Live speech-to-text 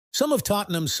Some of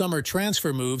Tottenham's summer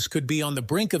transfer moves could be on the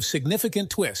brink of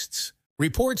significant twists.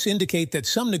 Reports indicate that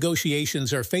some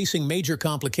negotiations are facing major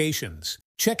complications.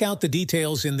 Check out the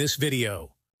details in this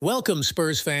video. Welcome,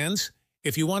 Spurs fans.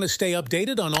 If you want to stay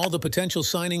updated on all the potential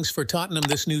signings for Tottenham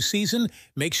this new season,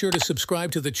 make sure to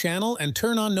subscribe to the channel and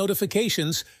turn on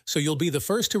notifications so you'll be the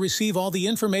first to receive all the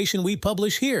information we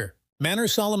publish here. Manor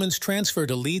Solomon's transfer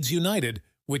to Leeds United,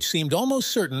 which seemed almost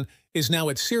certain, is now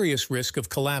at serious risk of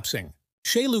collapsing.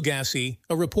 Shea Lugassi,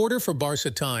 a reporter for Barca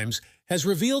Times, has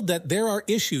revealed that there are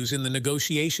issues in the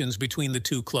negotiations between the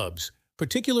two clubs,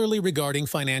 particularly regarding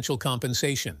financial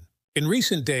compensation. In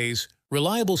recent days,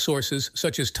 reliable sources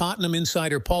such as Tottenham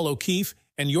insider Paul O'Keefe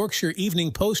and Yorkshire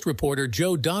Evening Post reporter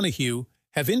Joe Donoghue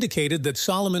have indicated that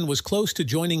Solomon was close to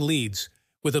joining Leeds,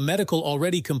 with a medical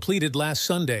already completed last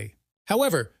Sunday.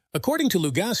 However, according to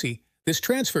Lugassi, this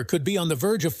transfer could be on the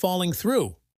verge of falling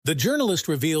through. The journalist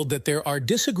revealed that there are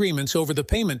disagreements over the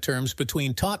payment terms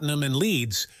between Tottenham and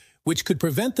Leeds, which could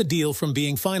prevent the deal from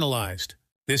being finalized.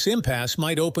 This impasse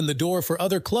might open the door for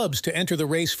other clubs to enter the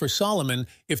race for Solomon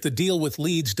if the deal with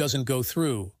Leeds doesn't go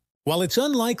through. While it's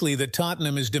unlikely that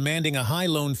Tottenham is demanding a high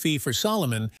loan fee for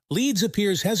Solomon, Leeds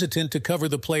appears hesitant to cover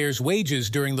the player's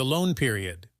wages during the loan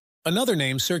period. Another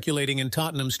name circulating in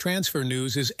Tottenham's transfer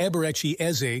news is Eberechi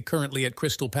Eze, currently at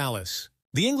Crystal Palace.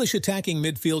 The English attacking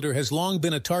midfielder has long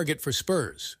been a target for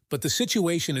Spurs, but the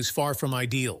situation is far from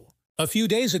ideal. A few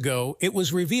days ago, it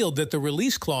was revealed that the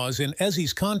release clause in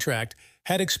Eze's contract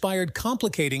had expired,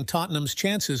 complicating Tottenham's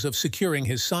chances of securing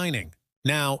his signing.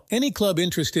 Now, any club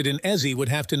interested in Eze would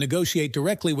have to negotiate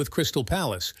directly with Crystal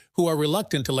Palace, who are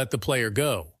reluctant to let the player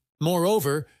go.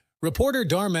 Moreover, reporter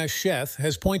Dharmesh Sheth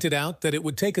has pointed out that it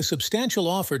would take a substantial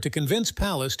offer to convince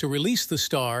Palace to release the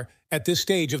star at this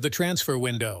stage of the transfer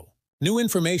window. New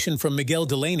information from Miguel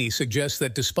Delaney suggests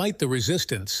that despite the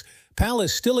resistance,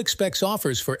 Palace still expects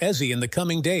offers for Eze in the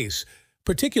coming days,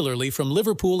 particularly from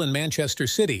Liverpool and Manchester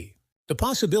City. The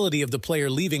possibility of the player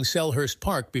leaving Selhurst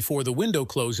Park before the window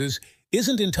closes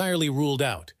isn't entirely ruled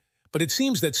out, but it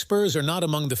seems that Spurs are not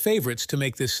among the favourites to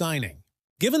make this signing.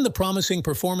 Given the promising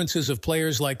performances of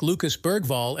players like Lucas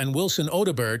Bergvall and Wilson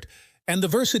Odobert, and the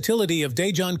versatility of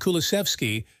Dejan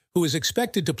Kulusevski, who is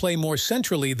expected to play more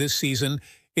centrally this season,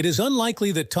 it is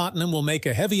unlikely that Tottenham will make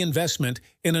a heavy investment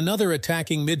in another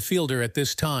attacking midfielder at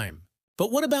this time. But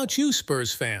what about you,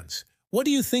 Spurs fans? What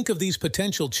do you think of these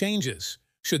potential changes?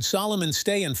 Should Solomon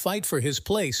stay and fight for his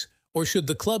place, or should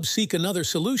the club seek another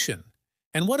solution?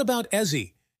 And what about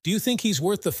Eze? Do you think he's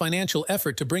worth the financial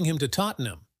effort to bring him to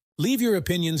Tottenham? Leave your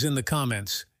opinions in the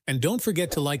comments, and don't forget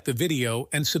to like the video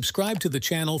and subscribe to the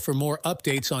channel for more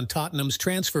updates on Tottenham's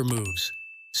transfer moves.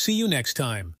 See you next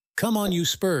time. Come on, you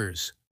Spurs!